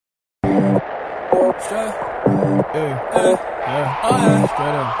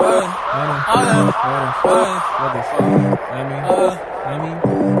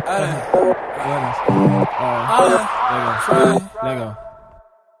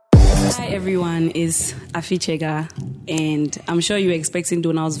Hi everyone, it's Afichega, and I'm sure you're expecting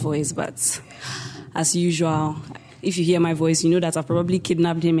Donald's voice, but as usual, if you hear my voice, you know that I've probably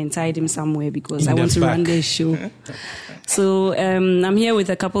kidnapped him and tied him somewhere because I want to run this show. So I'm here with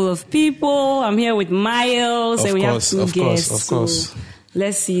a couple of people. I'm here with Miles, and we have two guests. Of course. So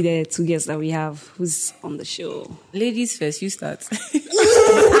let's see the two guests that we have. Who's on the show? Ladies first, you start.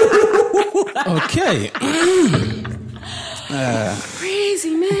 Okay.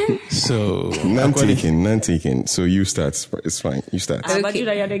 Crazy, man. So none taken. So you start. It's fine. You start. Okay. But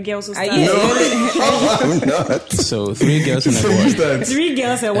you're the girls who start. No, I'm not. So 3 girls and a boy. 3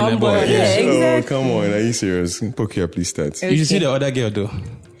 girls and 1 boy. Yeah, exactly. Oh, come on. Are you serious? Pokia, please start. Okay. You should see the other girl though.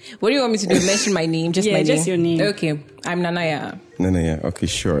 What do you want me to do? Mention my name? Just my name? Just your name. Okay. I'm Nanaya. Nanaya. Okay,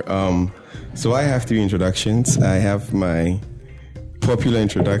 sure. So I have 3 introductions. I have my popular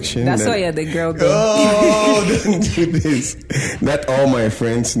introduction. That's why you're the girl. Oh, don't do this. That all my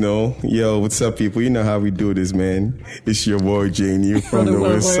friends know. Yo, what's up, people? You know how we do this, man. It's your boy Janie from the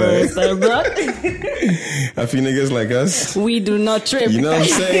West Side. A few niggas like us. We do not trip. You know what I'm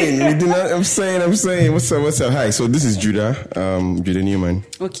saying? We do not. I'm saying. What's up? Hi. So this is Judah. Judah Newman.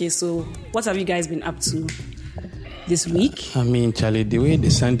 Okay, so what have you guys been up to this week? I mean, Charlie, the way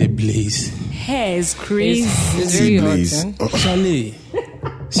the sun they blaze. Hair is crazy. It's very Blaze. hot. Charlie,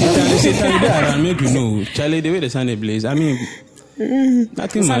 Satan, there and make you know. Charlie, the way the sun they blaze. I mean,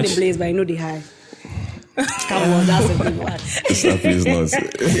 nothing Sun much. they blaze, but I know they high. Come on, that's a good one. It's actually not.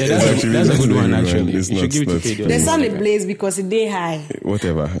 Yeah, that's a good one actually. It's You not. should give it to Katie. The sun they blaze because it day high.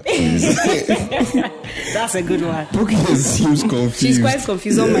 Whatever. Please. That's a good one. Pokia seems confused. She's quite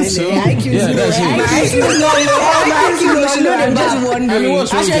confused on my So, name. IQ yeah, is that's low. it. IQ is low. I'm just wondering. I mean,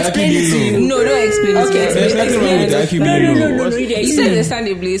 what's I wrong should with explain it to IQ you. being No, don't explain it. Okay, There's nothing wrong with the IQ being low. No. You said the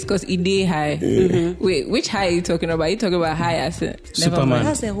Sunday blaze because it day high. Mm-hmm. Wait, which high are you talking about? Are you talking about high asset? Superman.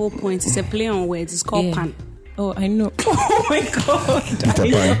 That's the whole point. It's a play on words. It's called pan. Oh, I know. Oh my God.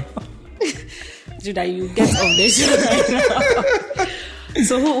 Peter Pan. Judah, you get off this show right now.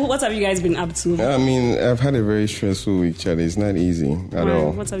 So what have you guys been up to? I mean, I've had a very stressful week, Charlie. It's not easy at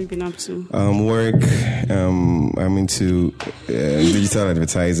all. What have you been up to? Work. I'm into digital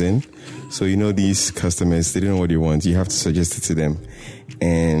advertising. So, you know, these customers, they don't know what they want. You have to suggest it to them.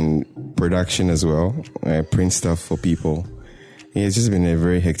 And production as well. I print stuff for people. Yeah, it's just been a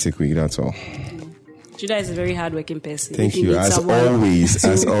very hectic week, that's all. Judah is a very hardworking person. Thank If you. need As someone always. to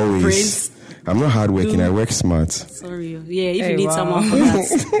print, I'm not hardworking. I work smart. sorry. Yeah, if you need someone for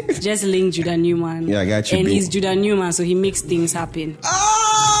that, just link Judah Newman. Yeah, I got you. And babe. he's Judah Newman, so he makes things happen.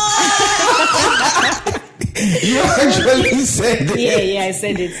 You actually said it. Yeah, I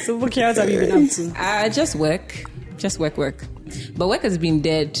said it. So what have you been up to? Just work. But work has been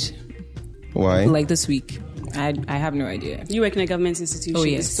dead Why? like this week. I have no idea. You work in a government institution. Oh,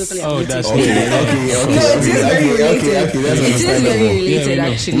 yes. It's totally Oh, unrelated. that's Okay, that's It is very understandable. related, Yeah, we know.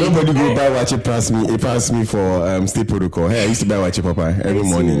 actually. Nobody go buy what you pass me. It passed me for state protocol. Hey, I used to buy what you papa every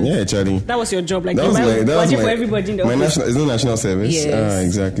morning. Yeah, Charlie. That was your job. Like, That you was buy my budget for everybody in the my office. national. It's no national service. Yes.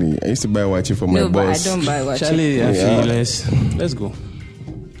 Exactly. I used to buy what you for my No, but I boss. don't buy what Charlie, I Yeah. feel let's go.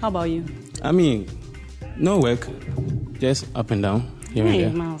 How about you? I mean, no work, just up and down. Here and Hey, there.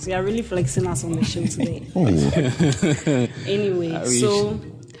 Miles, you are really flexing us on the show today. Oh. Anyway, I wish. so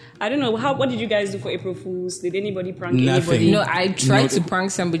I don't know. What did you guys do for April Fools? Did anybody prank Nothing. anybody? No, I tried to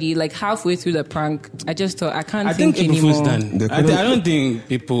prank somebody. Like halfway through the prank, I just thought I can't I think think April Fool's anymore. done. The I don't think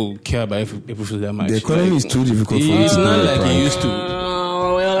people care about April Fool's that much. The economy is too difficult for you It's to not do a like prank. it used to.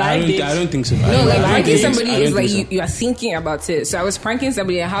 Oh, well, I did. I don't think so. No, I like don't pranking think- somebody I is don't like think so. you are thinking about it. So I was pranking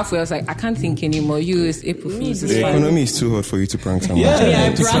somebody, and halfway I was like, I can't think anymore. You is April Fool's. It's The fine. economy is too hot for you to prank someone. Yeah, I to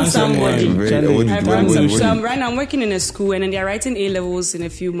pranked prank someone. somebody. Very- Charlie, what did I you- pranked what some. did So you- right now I'm working in a school, and then they're writing A levels in a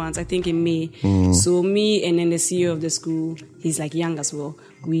few months. I think in May. So me and then the CEO of the school, he's like young as well.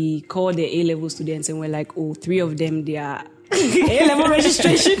 We called the A level students, and we're like, 3 of them, they are A level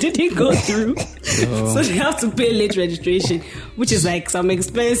registration didn't go through, so they have to pay late registration, which is like some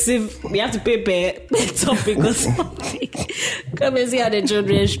expensive. We have to pay per topic or something. Come and see how the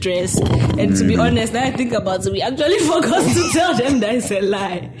children stress. And to be honest, now I think about it, we actually forgot to tell them that it's a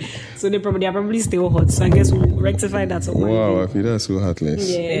lie. So they are probably still hot. So I guess we'll rectify that on Monday. Wow, I feel that's so heartless.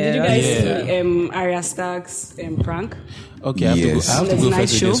 Yeah. Did you guys see Arya Stark's prank? Okay, I have Yes. to go It's a first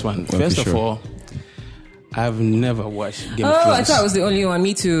nice with show. this one. Okay, First of sure. all, I've never watched Game of Oh, Thrones. I thought I was the only one.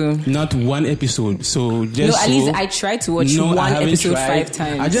 Me too. Not one episode. So just No, at least I tried to watch one episode 5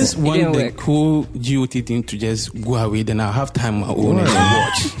 times. I just It want didn't the work. cool GOT thing to just go away. Then I'll have time on my own and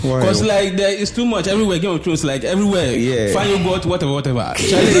watch. Why? Because like there is too much everywhere. Game of Thrones, like everywhere. Yeah. Fire God, whatever. Charlie,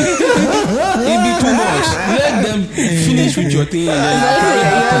 it be too much. Let them finish with your thing.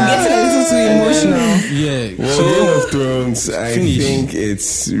 And You're getting a little too emotional. yeah. Well, So Game of Thrones, I finish. think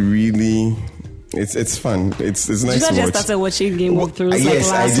it's really, it's fun. It's nice You guys to just watch. started watching Game of Thrones Yes,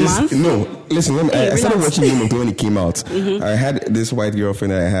 last month. No, listen, I started relax. watching Game of Thrones when it came out. I had this white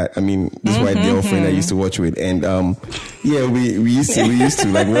girlfriend that this white girlfriend I used to watch with, and yeah, we used to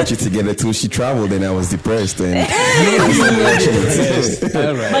like watch it together till she traveled, and I was depressed, and I started watching it.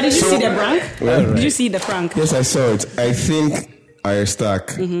 all right. But did you see the prank? Well, Did you see the prank? yes, I saw it. I think Arya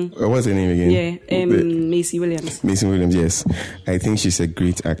Stark. What's her name again? Yeah, Macy Williams. Mason Williams, yes. I think she's a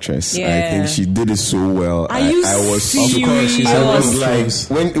great actress. I Yeah. think she did it so well. Are you I was serious? Of course, she's I a was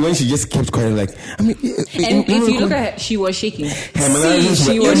Game like, when she just kept quiet, like, I mean, And if you look at her, she was shaking. her mannerisms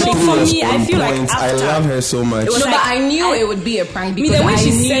she were- was everything shaking. was For me, I on feel like point. I after- love her so much. It was No, like- but I knew it would be a prank Me, because the way I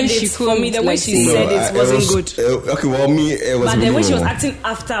she knew said she it, for me, the way she couldn't, said like, it wasn't good. Okay, well, me, it was But the way she was really acting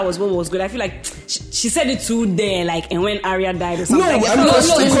after was what was good. I feel like she said it too there, like, and when Arya died or No, something. like I'm that. No, not-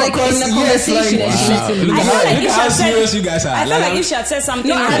 no, it's like because, in a yes, conversation like, and she let him Look I at feel how- like look if at she how had said- serious you guys are. I feel like if she had said something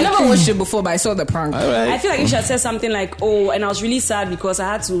No, like, I never watched it before, but I saw the prank. All right. I feel like if she had said something like, oh, and I was really sad because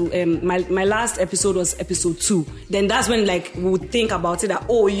I had to, my last episode was episode 2. Then that's when, like, we would think about it that,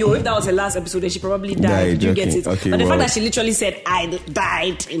 oh, if that was her last episode, then she probably died. You get okay, it? okay, but the well. fact that she literally said, I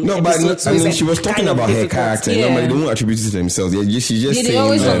died in No, but episode 2 I is, mean, like, she was talking kind of about her difficult. character. Yeah. Nobody don't attribute it to themselves. She just Yeah, they saying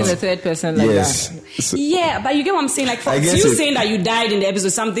always talk in that. the third person like Yes. that. So- Yeah, but you get what I'm saying? Like, for I guess you it- saying that you died in the episode,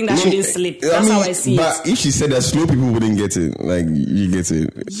 something that No, shouldn't slip. That's how I see but it. if she said that, slow people wouldn't get it. Like, you get it.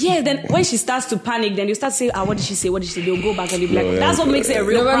 Yeah, then when she starts to panic, then you start saying, what did she say? What did she say? They'll go back and be like, No, that's what makes it a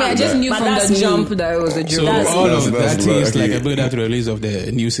real No, but I mean, I prank. just knew But from that's the me. jump that it was a So joke. That's- all That's- of that's that thing is okay. like a build up to the release of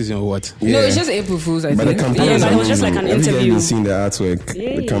the new season or what? No, it's just April Fools, I But the think. campaigns Yeah, are but it was just like amazing. an Every time interview. you've seen the artwork,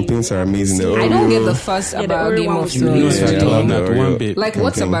 Yeah. the campaigns are amazing. The I don't Oreo- get the fuss the about Oreo Game one of was Thrones. really No, nice. Yeah, I at all, love the not Oreo one bit. Like,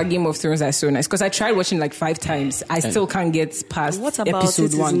 what's campaign. about Game of Thrones that's so nice? Because I tried watching like 5 times. I still can't get past What about episode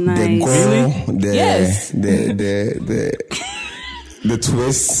it is 1. nice? The girl, Yes. the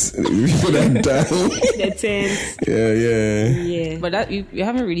twists, people that die. The tent. Yeah. Yeah. But that you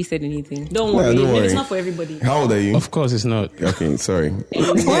haven't really said anything. Don't worry. don't Maybe worry. it's not for everybody. How old are you? Of course, it's not. Okay, sorry.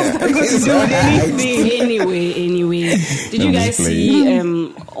 Anyway. Did you I'm guys just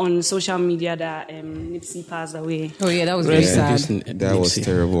see on social media that Nipsey passed away? Oh yeah, that was very sad. That was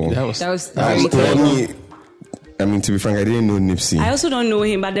terrible. That was That was I very terrible. to be frank, I didn't know Nipsey. I also don't know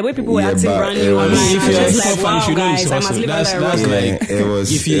him, but the way people were Yeah, acting but brand it new was- online, if I you're a was hip just hop like, fan, you wow, should know his guys, I must hustle. live That's under a rock. like it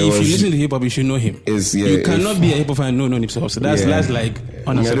was. if you listen to hip hop, you should know him. You cannot be a hip hop fan and know Nipsey Hussle. That's like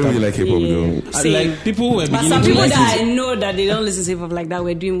I don't really like hip hop though. Same. Like people were But beginning some to people like that it. I know that they don't listen to hip hop like that,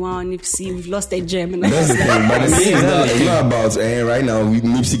 we're doing, wow, Nipsey, we've lost a gem. And I That's was the like, thing. But the thing is that it's not about right now.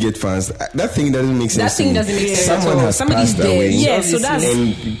 Nipsey get fans. That thing doesn't make sense. That thing to me. doesn't make sense at Someone all. has Somebody's passed dead. away. Yeah, so that's-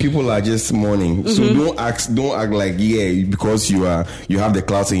 and people are just mourning. So don't act like because you have the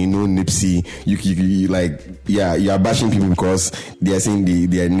clout and you know Nipsey. You like you are bashing people because they are saying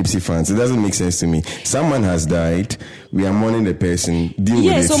they are Nipsey fans. It doesn't make sense to me. Someone has died. We are mourning the person. Deal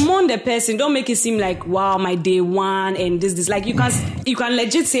yeah, with so it. mourn the person. Don't make it seem like, wow, my day one and this. Like you can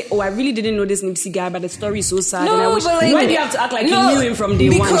legit say, oh, I really didn't know this Nipsey guy, but the story is so sad. and I wish, but like, why do you have to act like no, you knew him from day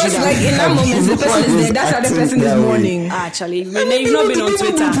one? Because like in that moment, the person is dead. That's how the person is mourning. Actually, you've not been on People do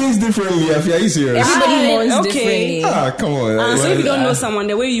Twitter. things differently. Are you serious? Everybody mourns okay. differently. Come on. So if you don't know someone,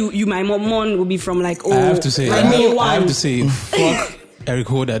 the way you might mourn will be from like, oh, I have to say, like day one. fuck Eric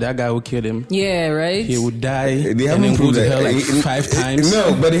Holder, that guy who killed him. Yeah, right. He would die They and haven't then go proved to hell that. like 5 times.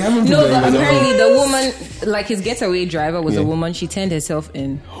 No, but they haven't proved No, that. but apparently the woman, like his getaway driver was a woman. She turned herself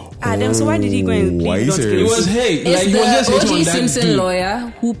in. Then so why did he go and Why plead you not serious? It guilty? was hate. Like, It's he was just the hating on O.J. that Simpson dude.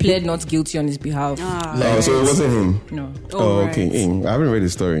 lawyer who pled not guilty on his behalf. Oh, so it wasn't him. No, Oh, right. okay. I haven't read the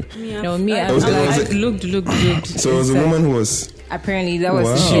story. no, me. I was- was was like, it- looked. So it was a woman who was. Apparently, that was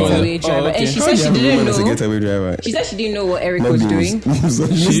Wow. the getaway Oh, driver, okay. and she How said do she you have a didn't woman as a know. getaway driver? She said she didn't know what Eric Not was being doing.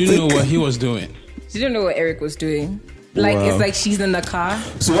 She didn't know what he was doing. She didn't know what Eric was doing. Like Wow. it's like she's in the car.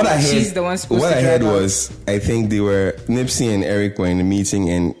 So what I heard, She's the one supposed what to I heard drive out. was, I think they were Nipsey and Eric were in a meeting,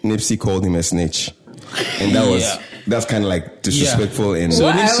 and Nipsey called him a snitch, and that's kind of like disrespectful. And So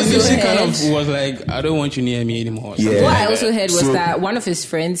What I also Nipsey kind heard- of was like, I don't want you near me anymore. Yeah. What I also heard was So- that one of his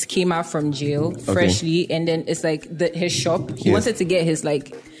friends came out from jail freshly, and then it's like his shop. He Yes. wanted to get his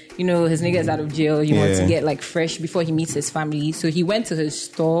his nigga is out of jail. He wants to get like fresh before he meets his family. So he went to his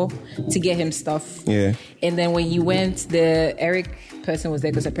store to get him stuff. Yeah. And then when he went, the Eric person was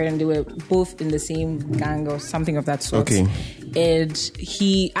there because apparently they were both in the same gang or something of that sort. Okay. And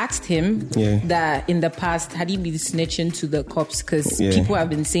he asked him that in the past, had he been snitching to the cops? Because people have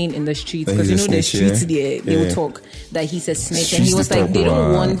been saying in the streets, because the streets they will talk, that he's a snitch. And he was like, they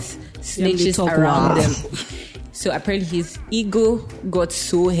don't want snitches around them. So apparently his ego got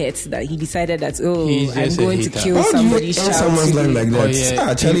so hurt that he decided that, I'm going to kill somebody's child. Someone's life like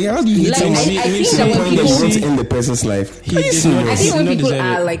that. Charlie, how do you hit somebody? I think that when people in the person's life. I think when people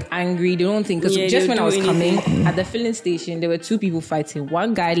are like angry, they don't think. Because just when I was coming at the filling station, there were two people fighting.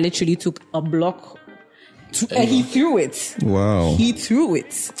 One guy literally took a block and he threw it. Wow. He threw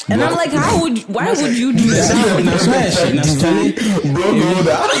it. And I'm like, why would you do that?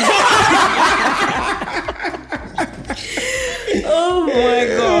 Oh my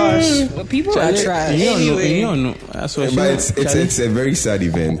gosh. But people are trash. But it's a very sad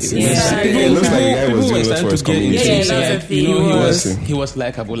event. It looks like the guy was doing it for his community. He was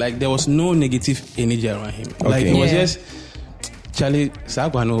likable. Like there was no negative energy around him. Like it was just Charlie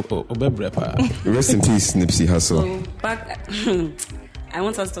Sagwano Obebrepa. Rest in peace, Nipsey Hussle. So back I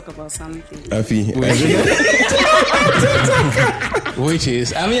want us to talk about something. Which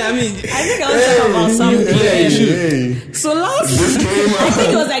is, I think I want to talk about something. Yeah, you should. So I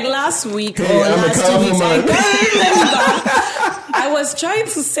think it was like last week or last 2 weeks. I can't remember. I was trying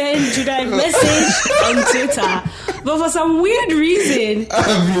to send Judah a message on Twitter, but for some weird reason,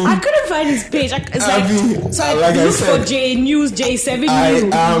 I couldn't find his page. So I looked for J News, J7 News,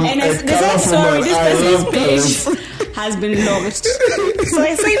 and they said, sorry, this person's page has been logged. So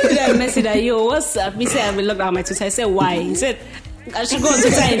I sent Judah a message that, yo, what's up? He said, I've been logged out my Twitter. I said, why? He said, I should go on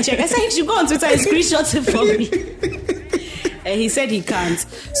Twitter and check. I said, you should go on Twitter and screenshot it for me. And he said he can't.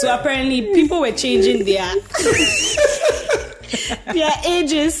 So apparently people were changing their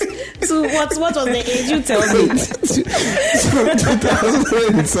ages to what was the age? You tell me.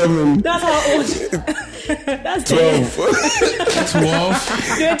 2007. That's how old. That's 12.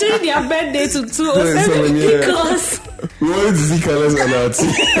 12. They were changing their birthday to 207 because we wanted to see colors on our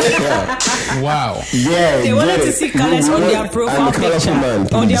team. Wow. Yeah, they wanted to see colors on their profile picture.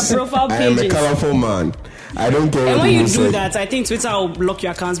 On their profile pages. I am a colorful man. I don't care. And when you do that, I think Twitter will block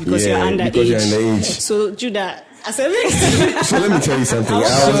your accounts because you're underage. Because you're underage. So Judah, I said, so let me tell you something.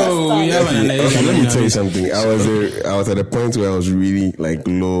 Let me tell you something. I was at a point where I was really like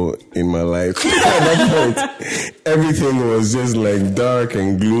low in my life. At that point, everything was just like dark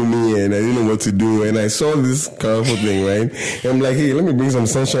and gloomy, and I didn't know what to do. And I saw this colorful thing, right? And I'm like, hey, let me bring some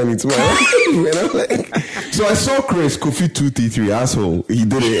sunshine into my life. And I'm like, so I saw Chris Kofi 233 asshole. He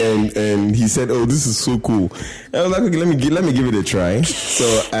did it, and he said, "Oh, this is so cool." And I was like, okay, let me give it a try. So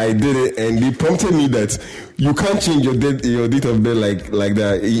I did it, and they prompted me that you can't change your date of birth like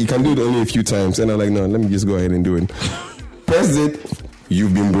that. You can do it only a few times. And I'm like, no, let me just go ahead and do it. Press it.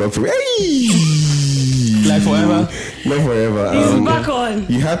 You've been blocked for like forever. Not forever. He's back on.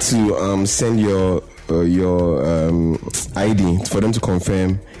 You had to send your ID for them to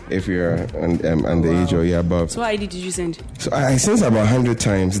confirm if you're underage or you're above. So what ID did you send? So I sent about 100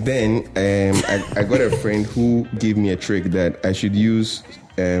 times. Then I got a friend who gave me a trick that I should use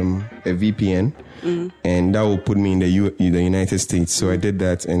a VPN. Mm-hmm. And that will put me in the United States. So I did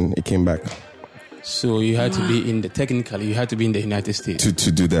that, and it came back. So you had to be technically you had to be in the United States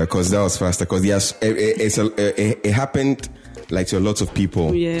to do that, because that was faster. Because yes, it happened like to a lot of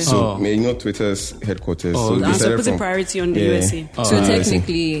people. Yeah. So Twitter's headquarters. So put a priority on the USA. So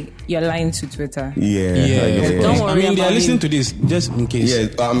technically, you're lying to Twitter. Yeah. Don't worry. I mean, they are listening to this just in case. Yeah.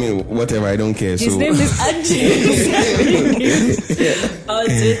 I mean, whatever. I don't care. His name is Angie. On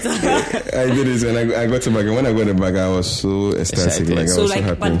Twitter. I did it, and I got to back. And when I got it back, I was so ecstatic. Like, I was so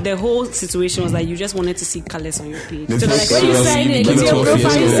happy. But the whole situation was like you just wanted to see colors on your page. So like when you signed it, it's your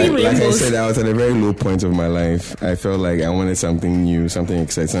profile, you see rainbows. Like I said, I was at a very low point of my life. I felt like I wanted something new, something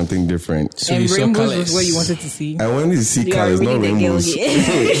exciting, something different. So and rainbows was what you wanted to see. I wanted to see colors, really not rainbows.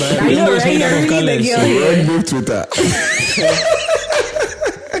 I know, right? You're really the girl here. Red Bull Twitter.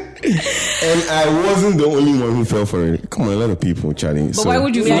 And I wasn't the only one who fell for it. Come on, a lot of people, Charlie. But why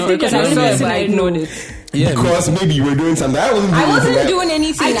would you fall for it? Because I saw it, but I ignored it. Yeah, because maybe you were doing something. I wasn't doing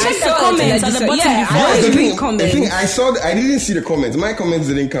anything. I checked the comments at the bottom. Yeah, I the read comments. thing I didn't see the comments. My comments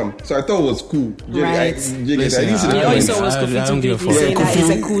didn't come, so I thought it was cool. Right. I didn't see the All you comments. saw was Kofi to saying that it's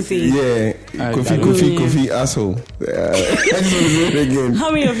a cool thing. Yeah, Kofi, asshole. I just want to do it again. How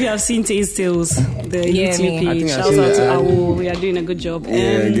many of you have seen Taste Tales? The YouTube page. Shout out to Awo. We are doing a good job.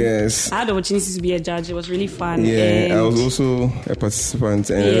 Yeah, I guess. I had the opportunity to be a judge. It was really fun. Yeah, I was also a participant,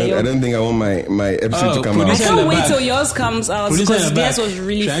 and I don't think I want my episode to come out. I can't wait till yours comes out because theirs was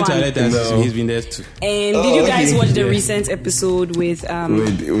really fun. He's been there too. And did you guys watch the recent episode with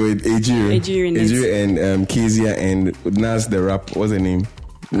Ejir and Kezia and Nas the rap? What's her name?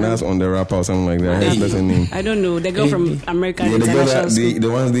 Nas on the rap or something like that. That's her name. I don't know. The girl from American International School. The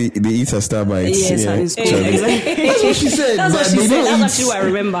ones they eat her Starbites. Yes, exactly. That's what she said. That's what she said. That's actually what I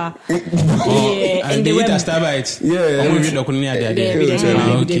remember. And they eat her Starbites.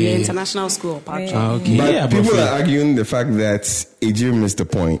 The international school. Okay. But people are arguing the fact that Ejir missed the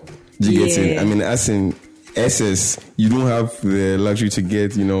point. Do you get it? I mean, as in SS, you don't have the luxury to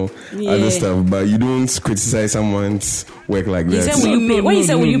get, other stuff, but you don't criticize someone's work like that. He said, when he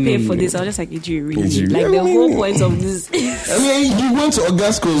said, will you pay for this? I was just like, Ejir, really? Like, the whole point of this. I mean, you went to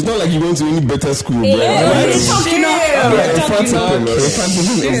August school. It's not like you went to any better school, bro. It's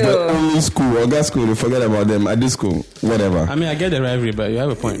the only school. August school, you forget about them. At this school, whatever. I mean, I get the rivalry, but you have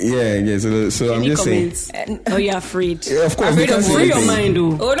a point. Yeah. So I'm just saying. Oh, you're afraid? Yeah, of course. Afraid of free your mind,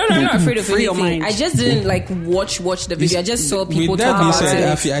 though. Oh, no, I'm not afraid of free your mind. I just didn't watch the video. I just saw people talk about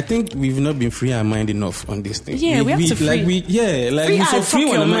it. I think we've not been free our mind enough on this thing. Yeah, we have to free. Free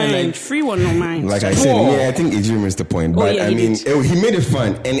one mind. Free one no mind. Like I said, I think Ejir missed the point. But I mean, he made it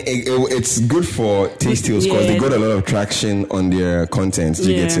fun, and it's good for Taste Tales because they got a lot of traction on their content.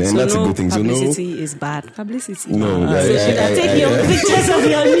 You get it, and that's a good thing. Publicity is bad. Publicity. No, so should I take your pictures of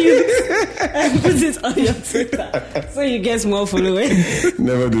your news and put it on your Twitter so you get more followers?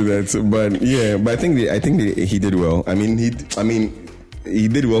 Never do that. But I think he did well. I mean, he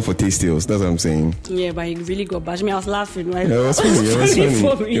did well for Taste Tales. That's what I'm saying. Yeah, but he really got bashed. I was laughing. Right? Yeah, it was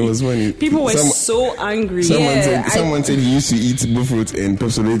funny. It was funny. People were so angry. Someone said he used to eat bullfruit and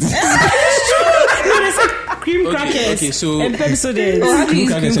Pepsodent. Cream crackers. Okay, so and Pepsodent. Cream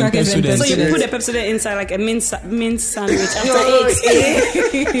crackers and Pepsodent. So you put the Pepsodent inside like a mint sandwich after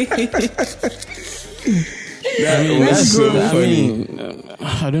 8. That's so funny.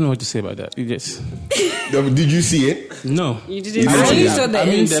 I don't know what to say about that. Did you see it? No. You didn't see it? The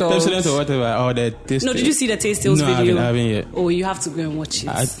Pepsodent or whatever, or the taste. No, did you see the Taste Tales video? I haven't yet. Oh, you have to go and watch it.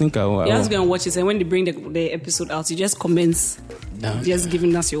 I think I will. You have to go and watch it, and when they bring the episode out, you just comments, just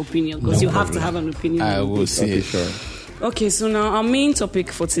giving us your opinion, because you have to have an opinion. I will see it. Sure. Okay, so now our main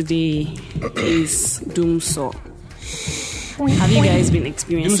topic for today is Doomsaw. Have you guys been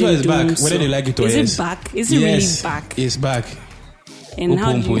experiencing Doomsaw? Is back, whether they like it or yes. Is it back? Is it really back? It's back. And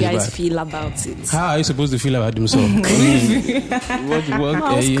how do you guys feel about it? How are you supposed to feel about Doomsaw?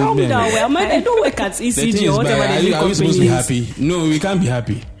 Calm down. I don't work at ECG or whatever they do. Are we supposed to be happy? No, we can't be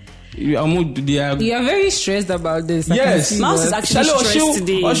happy. You are very stressed about this. Yes, Mouse is actually stressed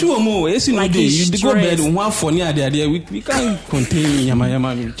today. Like you go bed one for near there. We can't contain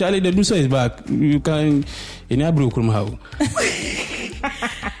Yama. Charlie, the Doomsaw is back. You can how.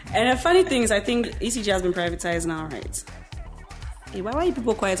 And the funny thing is, I think ECG has been privatized now, right? Hey, why are you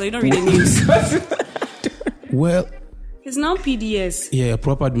people quiet? So you don't read the news. Well, it's now PDS. Yeah,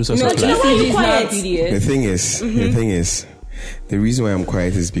 proper Doomsaw. No, why are you quiet? The thing is. The reason why I'm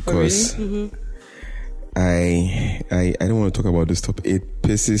quiet is because I don't want to talk about this topic. It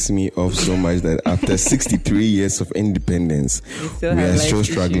pisses me off so much that after 63 years of independence, we are still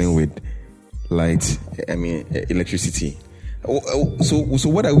struggling with electricity. So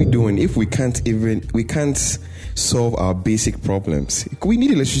what are we doing if we can't solve our basic problems? We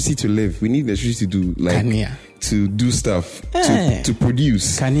need electricity to live. We need electricity to do stuff, to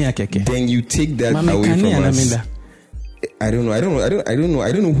produce. Then you take that away from us. I don't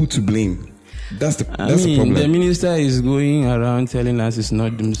know who to blame. That's the problem. The minister is going around telling us it's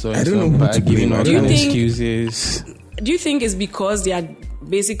not Doomsaw. I don't know who to blame. Excuses. Do you think it's because they are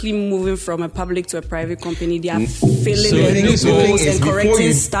basically moving from a public to a private company? They are filling the loopholes and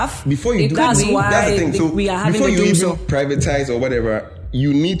correcting stuff. Before you do that's why we are having before the you even Doomsaw. privatize or whatever,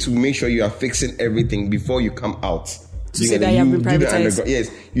 you need to make sure you are fixing everything before you come out. To say that you have been privatized. Yes,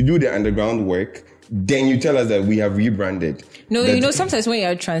 you do the underground work. Then you tell us that we have rebranded. No, sometimes when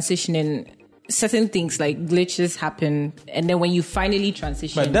you're transitioning, certain things like glitches happen, and then when you finally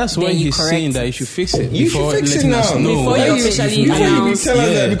transition, but that's why he's saying that you should fix it. You should fix it now. Before you officially announce. Tell us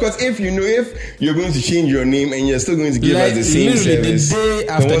that, because if you're going to change your name and you're still going to give us the same service, the day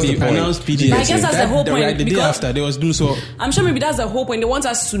after they announced PDS, I guess that's the whole point. The day after they was doing so. I'm sure maybe that's the whole point. They want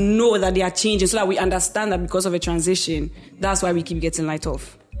us to know that they are changing so that we understand that because of a transition, that's why we keep getting light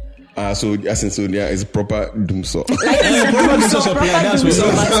off. So there is proper doomsaw.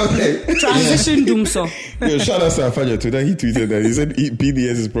 Transition doomsaw. Yo, shout out to Afaja today. He tweeted that. He said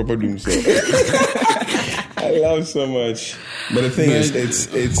PDS is proper doomsaw. I love so much. But the thing is,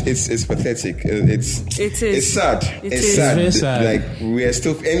 it's pathetic. It's sad. It's sad. Very sad. Like we are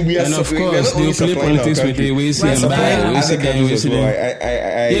still, and we are. And of course, they play politics with the ways and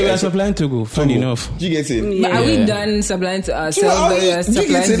we are supplying to go. Funny enough, you get it. But are we done supplying to ourselves? You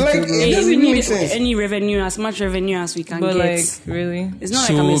get it. Like it doesn't make sense. Any revenue, as much revenue as we can but get. Like, really? It's not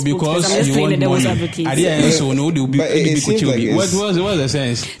so like I'm a because I'm just you playing the want devil's money. advocate. At the end, so no, they'll be. What was the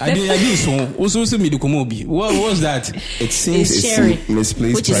sense? I did so. Also, me the komobi. What was that? It seems it's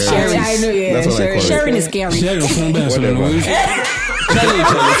misplaced which is priorities. sharing. I know, yeah. That's what I call it. Sharing is caring. Sharing phone bands.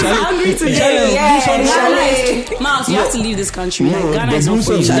 Hungry to jail. Miles, you have to leave this country. Like Ghana is not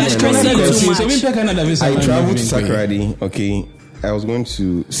for you. They're stressing you too much. I traveled to Sakradi. Okay, I was going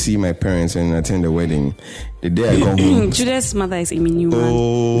to see my parents and attend the wedding. The day I got home, Judas' mother is Amy Newman.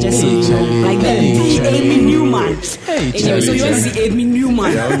 Oh, Just so you know, like the Amy Newman. Anyway, so you want to see Amy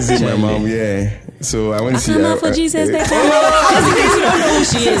Newman? Yeah, I went to see my mom. Yeah, so I went to see her. for Jesus. Just in case you don't know who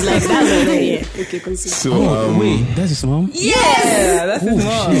she is, like that's yeah. Okay, consider. So wait, that's his mom. Yeah, that's his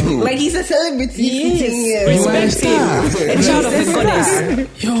mom. Like he's a celebrity. Yes. Respect him. A child of a goddess.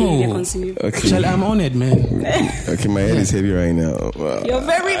 Yo, okay. Charlie, I'm honored, man. Okay, my head is heavy right now. Wow. You're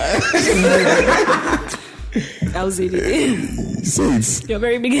very. I'll say it. So it's You're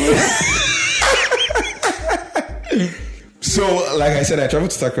very big. So, like I said, I traveled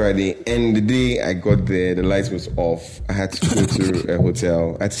to Takoradi, and the day I got there, the lights was off. I had to go to a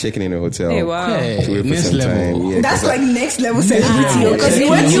hotel. I had to check in a hotel. Hey, wow. To wait for some time. Yeah, that's like next level celebrity. Because you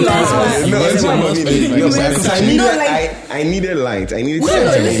went to I needed light. I needed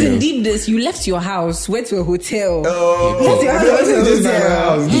listen, did this. You left your house, went to a hotel. Left your house, went to a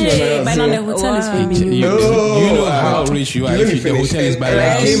house. But now the hotel is for me. You know how rich you are if the hotel is by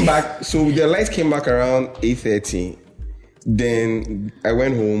I came back, so the lights came back around 8:30. Then I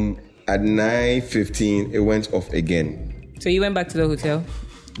went home at 9:15. It went off again. So you went back to the hotel?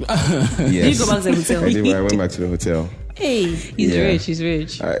 Yes. Did you go back to the hotel? I went back to the hotel. Hey, he's rich. He's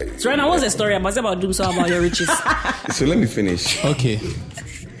rich. So right now, what's the story about Doomsaw about your riches? So let me finish. Okay.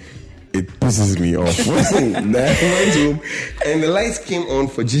 It pisses me off. Then I went home, and the lights came on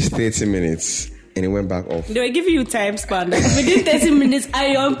for just 30 minutes. And it went back off. They were giving you time span. Like, within 30 minutes,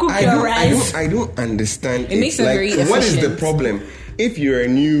 I cook your rice. I don't understand. It makes it very efficient. What is the problem? If you're a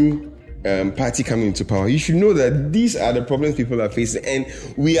new party coming into power, you should know that these are the problems people are facing, and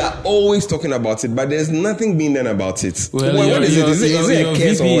we are always talking about it, but there's nothing being done about it. Well, what is it? Is it a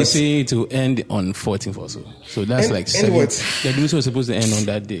case or VP what? is saying to end on 14th or so. So that's And- like and 7. what? The Doomsaw was supposed to end on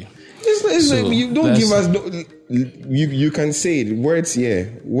that day. It's So like you don't that's- give us. You can say it. Words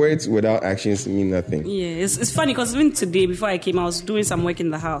without actions mean nothing. Yeah, it's funny because even today, before I came, I was doing some work in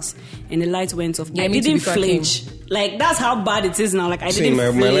the house and the lights went off. Yeah, I me too, didn't before I flinch. Like, that's how bad it is now. Like, I didn't My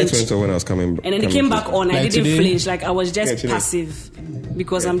flinch. lights went off when I was coming. And then it came back on. I Like didn't today? flinch. Like, I was just Yeah, today. passive.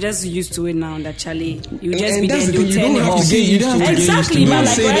 Because I'm just used to it now that Charlie, you just and be that's there, the you thing, you turn don't it have to off. get used to it. Exactly, man.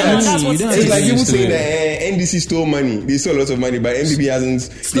 Like, Say right that. now, that's what You don't it It's is. like people used to saying it. that NDC stole money. They stole lots of money, but NDB hasn't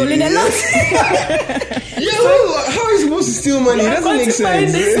Stolen a lot. How are you supposed to steal money? It doesn't make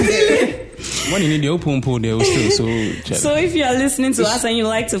sense. When you need the open pool, they will still. So if you are listening to us and you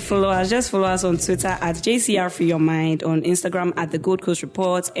like to follow us, just follow us on Twitter at JCR Free Your Mind, on Instagram at The Gold Coast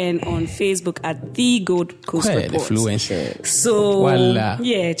Report, and on Facebook at The Gold Coast Report. So, Voila.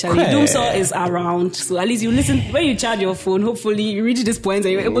 yeah, Charlie, Doomsaw is around. So at least you listen, when you charge your phone, hopefully you reach this point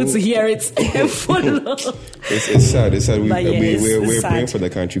and you're able to hear it and follow. It's sad. It's sad. We're sad. praying for the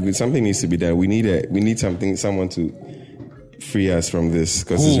country. Something needs to be done. We need someone to free us from this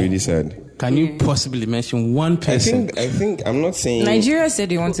because it's really sad. Can you possibly mention one person? I think I'm not saying Nigeria said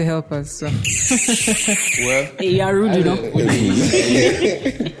they want to help us. So. Well, Hey, you are rude, you know.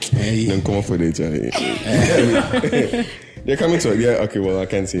 Don't come up for it. They're coming to okay. Well, I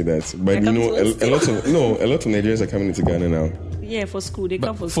can't say that, but you know, a lot of Nigerians are coming into Ghana now. Yeah, for school. They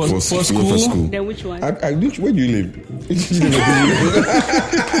come for For school. school. Then which one? Where do you live? It's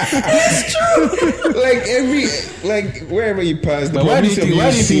true. Wherever you pass, But why do you think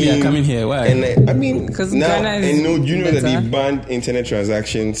they are coming here? Why? And I mean, Because now Ghana is do you know that better. they banned internet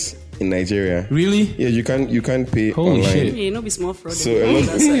transactions in Nigeria. Really? Yeah, you can't pay Holy online. shit. Yeah, no be small fraud. So a lot,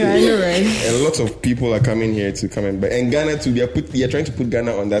 I know, right? a lot of people are coming here to come and buy. And Ghana too, they're trying to put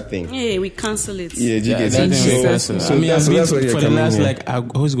Ghana on that thing. Yeah, we cancel it. Yeah, you get That it. thing makes sense. I mean, that's I've why been you're for the coming last, here. like, I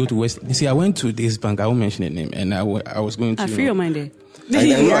always go to West. You see, I went to this bank, I won't mention the name, and I was going to. Free your mind there. I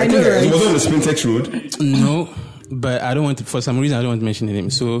think it was on the Spintex Road. No, but I don't want to, for some reason, I don't want to mention the name.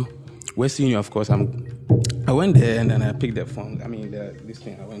 So, Western Union, of course, I went there and then I picked the phone. I mean, this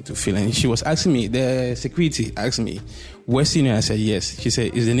thing I went to fill, and she was asking me, the security asked me, Western Union? I said, yes. She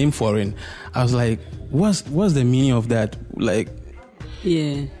said, is the name foreign? I was like, what's the meaning of that? Like,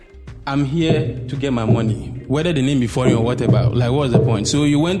 yeah. I'm here to get my money, whether the name be foreign or whatever. Like, what's the point? So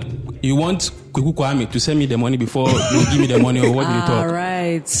you want Kuku Kwame to send me the money before you give me the money, or what do you talk?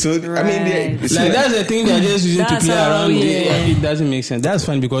 Right. So, right. I mean, like, that's the thing they're just using to That's play how, around. yeah. It doesn't make sense. That's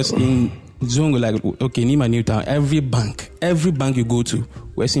fine because in Zongo, like, okay, Nima Newtown, every bank you go to,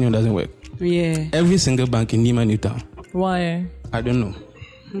 Western Union doesn't work. Yeah. Every single bank in Nima Newtown. Why? I don't know.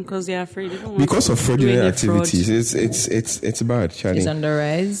 Because they're afraid. They don't want because of fraudulent to do any activities. fraud. It's bad, Charlie. It's on the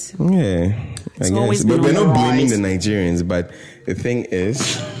rise. Yeah, I always guess. But been we're on not the blaming rise. the Nigerians. But the thing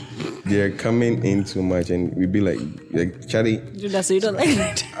is, they're coming in too much, and we'd be like Charlie. Dude, that's so you don't like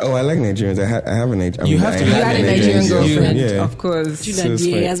that. Oh, I like Nigerians. I have a Nigerian. You have to You have had a a Nigerian girlfriend, Yeah. of course. Dude, So that it's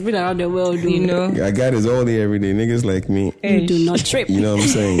DA like- has been around the world, dude. You know. I got this all day, every day. Niggas like me. You do not trip. You know what I'm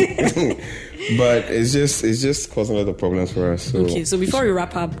saying? But it's just causing a lot of problems for us. So. Okay, so before we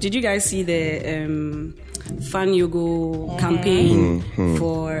wrap up, did you guys see the Fan Yogo campaign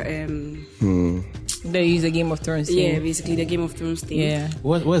for They use a Game of Thrones thing. yeah, basically the Game of Thrones thing? Yeah.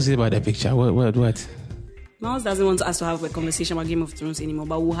 What's it about that picture? What? Miles doesn't want us to have a conversation about Game of Thrones anymore,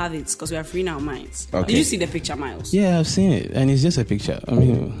 but we'll have it because we are free in our minds. Okay. Did you see the picture, Miles? Yeah, I've seen it, and it's just a picture. I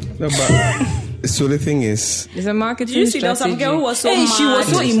mean, No, but so the thing is, It's a marketing Did you see there was some strategy. girl who was so Hey, she was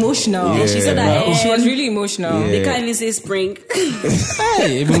so mad. emotional. Yeah. She said that She was really emotional. Yeah. they can't even say spring.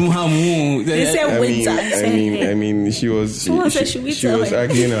 hey, They said winter. I mean, she was Someone said, should we she tell was her?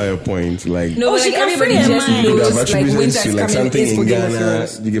 arguing her point, like. No, Oh, but she like can everybody free her just mind. That knows actually like winter to is like coming something is for in Game of Ghana,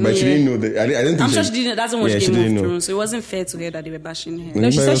 Thrones. but she didn't know that. I didn't think I'm sure she doesn't watch Yeah, she Game didn't of know. Thrones, so it wasn't fair to her that they were bashing her. No,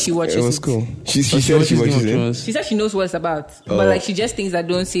 she But said it she was- watches It was it. cool. She said she watches Game watches of it. Thrones. She said she knows what it's about, Oh. but like she just thinks that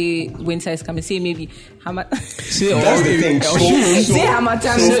don't say winter is coming. Say maybe Say, That's the thing. say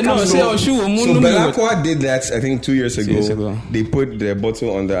Hamatan is no, coming. say Oshu So Omunu. Belacqua did that, I think, 2 years ago. years ago. They put the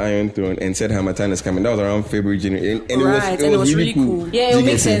bottle on the Iron Throne and said Hamatan is coming. That was around February, January. And Right, it was really cool. cool. Yeah, Do it you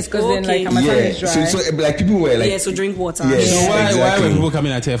makes get sense because then like Okay. Hamatan Yeah, is dry. so like people were like, Yeah, so drink water. Yeah. So why Exactly. were people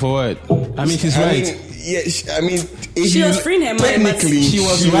coming at her for what? I mean, she's I right. mean, yeah, I mean, if She you- was freeing her mind, but technically, she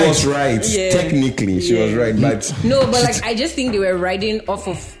was right. Yeah. Technically, she was right, but No, but like I just think they were riding off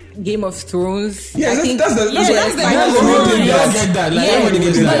of Game of Thrones. yeah, I that's think, that's the Yeah, that's the That's whole the whole point. thing. I get that. Like, yeah, everybody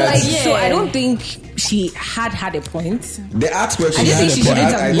gets but that. like Yeah. so I don't think she had a point. the artwork. I just think she shouldn't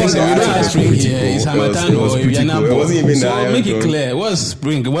have Listen, gone we on. don't have spring here. It's Hamatan or It Yanabo. wasn't even the So Iron make it Throne. clear. What's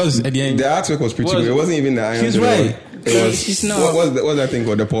spring? What's at the end? The artwork was pretty Was- good. It wasn't even the Iron She's Throne. right. It was, She's not. What's that thing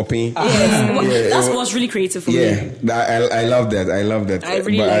called? The popping. That's what's really creative for Yeah, me. I love that. I love that. I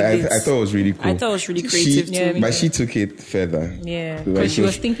really but liked I it. thought it was really cool. I thought it was really creative She, too. Yeah, but she took it further. Yeah, Like, because she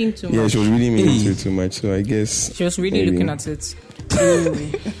was thinking too Yeah, much. she was really meaning Hey. too much. So I guess She was really maybe. looking at it.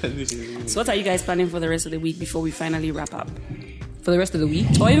 So what are you guys planning for the rest of the week before we finally wrap up? For the rest of the week.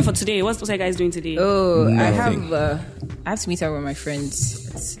 Or even for today? What are you guys doing today? Oh, I Nothing. have to meet up with my friends.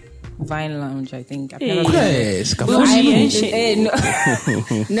 It's Vine Lounge, I think. I've Hey. never been. Yes, No, Bougie I haven't and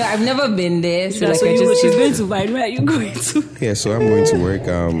been- shit. no, I've never been there. So like so I just she's going to Vine. Where are you going to? Yeah, so I'm going to work.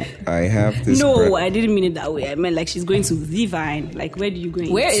 I have this. No, I didn't mean it that way. I meant like she's going to the Vine. Like, where do you go?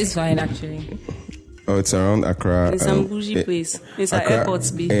 Where is Vine actually? Oh, it's around Accra. It's some bougie place. It's at Accra, Airports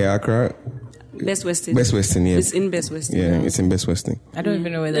B. Yeah, Accra. Best Western. Best Western, yeah. It's in Best Western. Yeah, it's in Best Western. I don't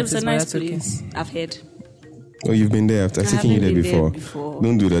even know where that It's is. a but nice that's okay. place. I've heard. Oh, you've been there. I've taken you haven't there been there before. before.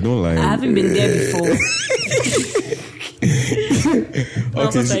 Don't do that. Don't lie. I haven't been there before.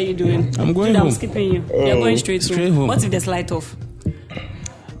 What Okay, are you doing? I'm going Dude, home. I'm skipping you. You're going straight home. What if there's light off?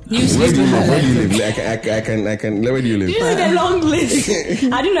 You Where do you sleep live? in Where do you live? Like, I can. Where do you Did you live? see the long list?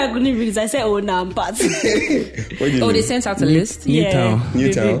 I didn't know I couldn't read it. I said, oh, now I'm part. Where do you Oh, they live? sent out a list. Newtown.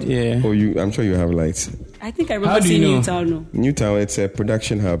 Newtown. Yeah. Oh, I'm sure you have lights. I think I How remember do you seeing know? Newtown. No. Newtown. It's a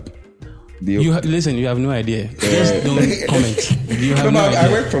production hub. Listen, you have no idea. Just don't comment. You have no I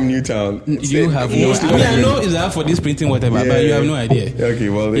idea. work from Newtown. You have no Most idea. I mean, I people- know it's out for this printing, whatever, Yeah. but you have no idea. Okay,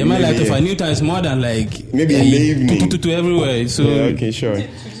 well, Yeah, my maybe, life to yeah. find Newtown is more than like Maybe in the evening. to everywhere. So Yeah, okay, sure. yeah,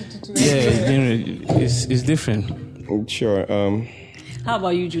 it's different. Sure. How about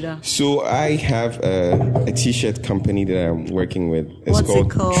you, Judah? So I have a t-shirt company that I'm working with. It's What's called it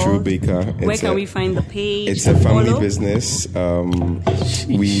called? True Baker. Where can we find the page? It's a family follow? business.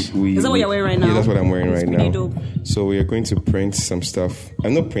 We Is that what you're wearing right now? Yeah, that's what I'm wearing right now. Dope. So we are going to print some stuff.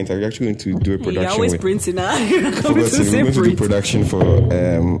 I'm not print. I'm actually going to do a production. You're always with, printing now. we're going to do production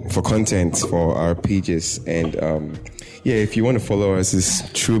for content for our pages. And yeah, if you want to follow us, it's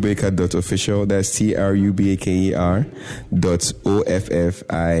truebaker.official. That's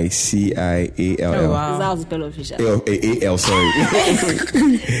TRUBAKER.OFFICIALL. Oh, wow. Is that how to spell official? A-L, sorry.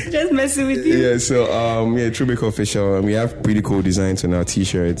 Just messing with you. Yeah, so True Baker Official. And we have pretty cool designs on our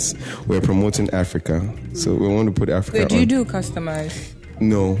t-shirts. We're promoting Africa. So we want to put Africa Wait, do you on. do customized?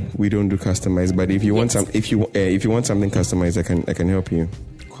 No, we don't do customized. But if you want if you want something customized, I can help you.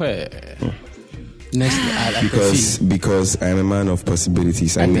 Because I'm a man of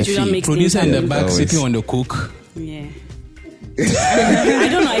possibilities. I mean, producer in the back sitting on the cook. Yeah. I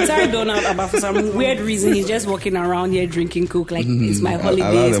don't know. I tell Donald about for some weird reason he's just walking around here drinking Coke like it's my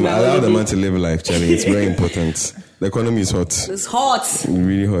holiday. Allow the man to live life, Charlie. It's very important. The economy is hot. It's hot. It's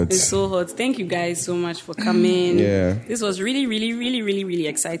really hot. It's so hot. Thank you guys so much for coming. Yeah. This was really, really, really, really, really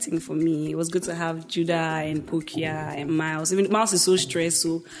exciting for me. It was good to have Judah and Pokia and Miles. Even Miles is so stressed,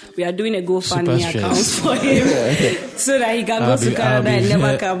 so we are doing a GoFundMe account for him so that he can go to Canada and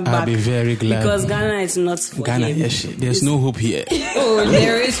never come back. I'll be very glad. Because Ghana is not for Ghana, him. yes, there's no hope here. Oh,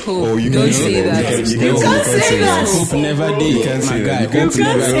 there is hope. Oh, you don't can't say that. You can't say that. Hope never did. You can't say that. You can't say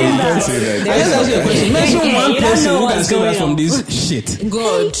that. Let's ask you a question. Mention one person who can save us from this shit.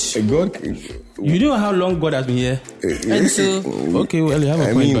 God. You know how long God has been here? And so, okay, well, you have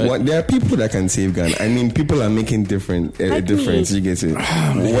a point. There are people that can save Ghana. I mean, people are making difference. You get it?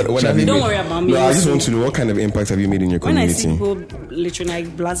 What have you Don't made? worry about me. No, I just want to know what kind of impact have you made in your When I community? see people, literally, I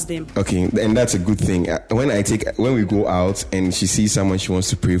blast them. Okay, and that's a good thing. When we go out and she sees someone she wants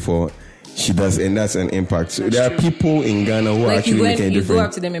to pray for, she does, and that's an impact. So there are people in Ghana who are actually making a difference. You go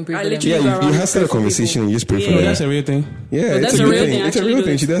up to them and pray for them. Yeah, you have started a conversation and you just pray for them. That's a real thing. Yeah, it's a real thing. It's a real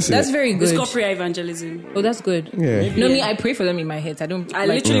thing. She does it. That's very good. It's called prayer evangelism. Oh, that's good. Yeah. No, me, I pray for them in my head. I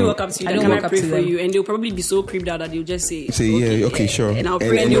literally walk up to you and I pray for you, and they'll probably be so creeped out that they'll just say, okay, sure. And I'll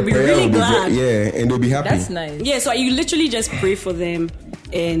pray, and they'll be really glad. And they'll be happy. That's nice. Yeah, so you literally just pray for them,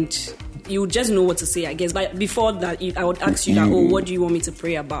 and you just know what to say, I guess. But before that, I would ask you that, what do you want me to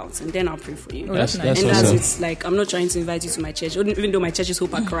pray about? And then I'll pray for you. Oh, that's nice. And that's it's like, I'm not trying to invite you to my church, even though my church is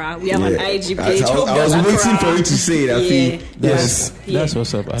Hope Accra. We have an IG page. I was waiting for you to say it. Yes. That's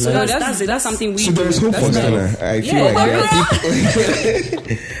what's up. So that's something we do. So there's hope for Ghana. I feel like there are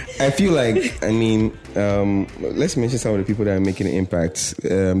people. I feel like, let's mention some of the people that are making an impact.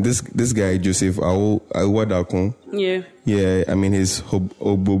 This guy, Joseph Awadakon. Yeah. Yeah, his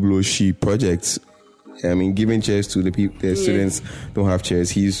Obobloshi project. Giving chairs to the people, the students don't have chairs.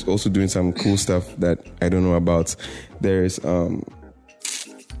 He's also doing some cool stuff that I don't know about. There's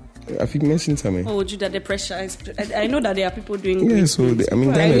have you mentioned something? Oh, Judah, the pressure is. I know that there are people doing. Yeah, so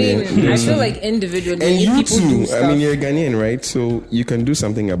I feel like individually, and you people too. do stuff. You're Ghanaian, right? So you can do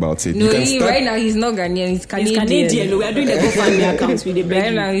something about it. No, right now he's not Ghanaian. He's Canadian. We are doing the GoFundMe accounts with the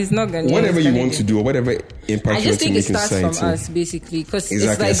right now he's not Ghanaian. Whatever you want to do, or whatever impact I just think it starts from us, basically, because it's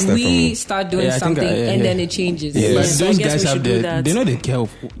like we start doing something and then it changes. Yeah, but those guys have they know they care.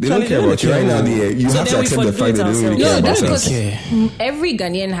 They don't care about you right now. You have to accept the fact that they don't really care about us. Every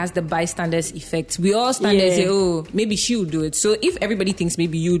Ghanaian has the bystanders effect. We all stand there and say, oh, maybe she will do it. So if everybody thinks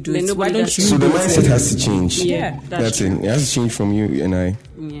maybe you do it, why don't you? So the mindset has to change. Yeah, that's it. It has to change from you and I.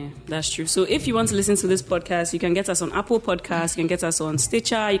 Yeah, that's true. So if you want to listen to this podcast, you can get us on Apple Podcasts, you can get us on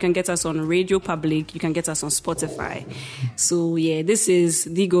Stitcher, you can get us on Radio Public, you can get us on Spotify. So yeah, this is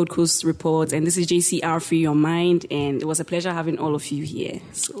the Gold Coast Report, and this is JCR Free Your Mind, and it was a pleasure having all of you here.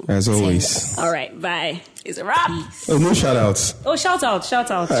 So as always. All right, bye. It's a wrap. Oh, no shout outs. Oh, shout out.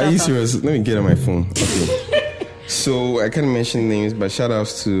 Are you serious? Let me get on my phone. Okay. So I can't mention names, but shout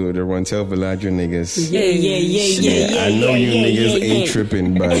outs to the Rontel Villaggio niggas. Yeah. I know you niggas ain't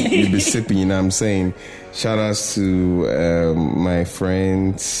tripping, but you be sipping, you know what I'm saying? Shout outs to my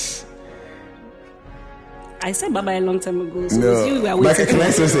friends. I said bye-bye a long time ago. So no, you were waiting. Can I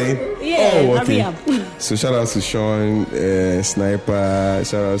still say? Yeah, oh, okay. hurry up. So shout outs to Sean, Sniper,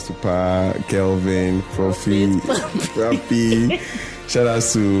 shout outs to Pa, Kelvin, Profi, Rafi. Shout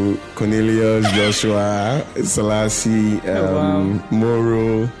outs to Cornelius, Joshua, Selassie,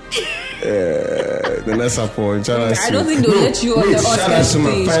 Moro, the next support. I don't think they'll let you on the Oscar shout out to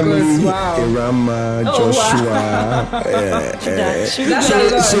my stage. family, Wow. Irama, Joshua.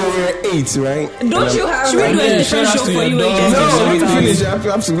 So we're 8, right? Don't you have Should we do a different show for you? No, let me finish. I have to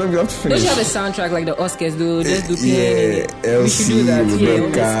finish. Don't you have a soundtrack like the Oscars do? Just do yeah, we should do that.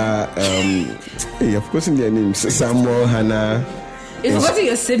 Rebecca, I've forgotten their names. Samuel, Hannah. You've forgotten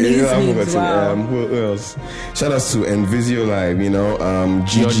your siblings' names. Wow. Who else? Shout out to Envisio Live,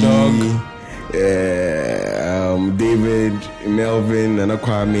 Gigi, David, Melvin, Nana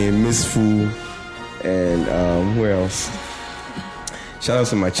Kwame, Miss Fu, and who else? Shout out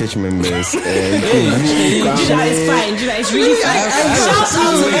to my church members. Judah is fine. Judah is really fine. Shout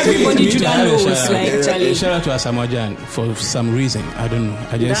out to everybody Judah knows. Shout out to Asamoah for some reason. I don't know.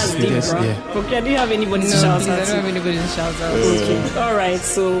 I just yeah. Okay, do you have anybody to shout out? I don't have anybody to shout out. Okay. All right,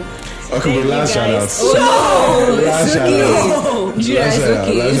 so. Okay, but last shout out. Last shout out. Judah is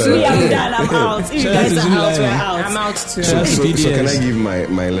okay. We are done. I'm out. If you guys are out, we're out. I'm out too. So can I give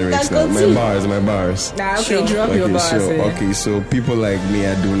my lyrics now? My bars. Nah, okay, drop your bars. Sure. Okay, so people like me,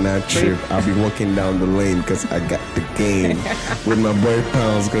 I do not trip. I'll be walking down the lane because I got the game with my boy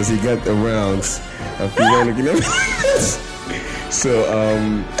Pounds because he got the rounds. I feel looking at So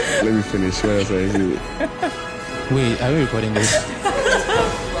let me finish. What else I do? Wait, are we recording this?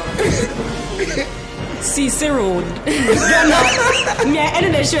 See, Cyril, me, I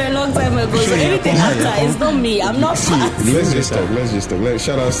ended the show a long time ago, so anything after is not me. I'm not fast. Let's just talk.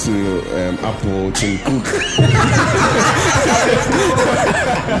 Shout out to Apple, Tim Cook.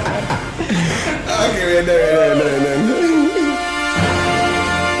 Okay, we're done.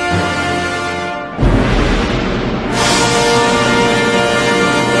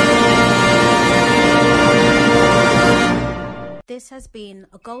 This has been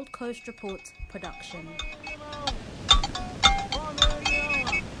a Gold Coast Report production.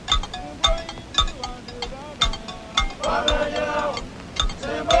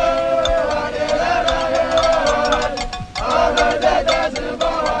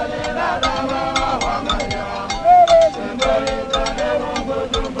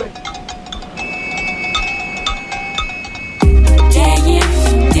 Day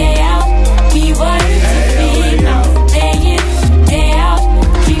in, day out, we want to be now. Day in, day out,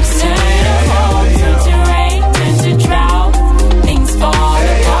 keeps turning cold, turn to rain, turn to drought. Things fall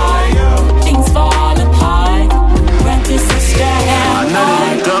apart, things fall apart. Brother, sister, have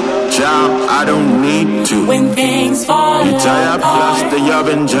heart. Child, I don't need to. When things fall You tired, apart. plus the you've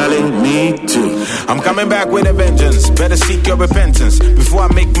been jelling me too. I'm coming back with a vengeance. Better seek your repentance before I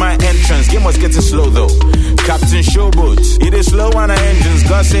make my entrance. Game was getting slow though. Captain Showboats, it is slow on our engines.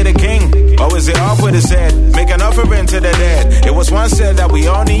 God say the king, always it off with his head. Make an offering to the dead. It was once said that we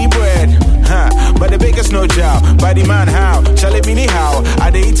all need bread. But the biggest no job. By the man how? Shall it be me how? I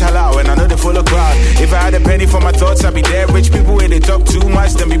dey eat halal and I know they full of crowd. If I had a penny for my thoughts, I'd be dead. Rich people where they talk too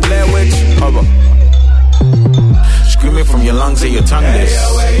much, then be Blair Witch. Hover. Screaming from your lungs and your tongue this.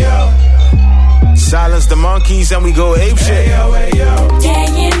 Silence the monkeys and we go ape shit. Day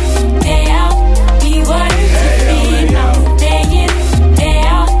in, day out, we want to be now. Day in, day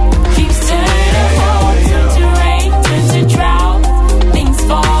out, keeps turning cold, turn to rain, turn to drought. Things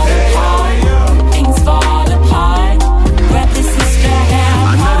fall apart, things fall apart. Brother, sister,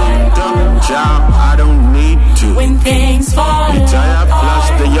 have Another dumb child, I don't need to. when things fall Tired, plus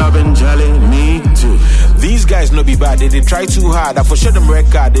apart. the you've been jelling me too. These guys no be bad, they try too hard. I for sure them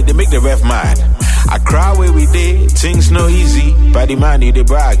red card, they make the ref mad. I cry where we did, things no easy. By the money they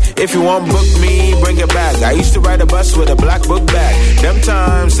brag. If you want book me, bring it back. I used to ride a bus with a black book bag. Them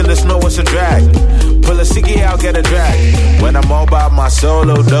times in the snow was a drag. Pull a ciggy out, get a drag. When I'm all by my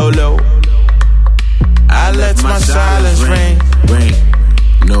solo dolo, I let my silence ring.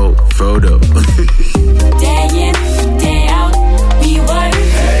 No photo. Day in, day out, we want to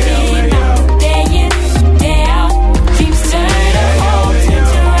be now. Day in, day out, keeps turning cold, turn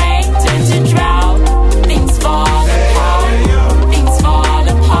to rain, turn to drought. Things fall apart, things fall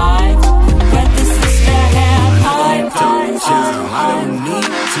apart. Brother, sister, have heart. I don't need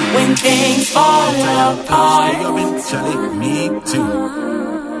to. When things fall apart. You've been telling me to.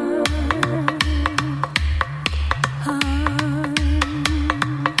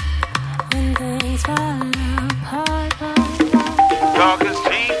 When things fall apart. Talk is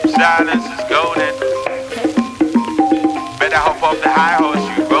cheap, silence is golden. Better hop off the high horse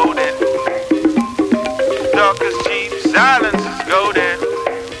you rode in. Talk is cheap, silence is golden.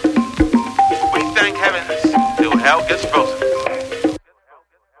 We thank heavens till hell gets frozen.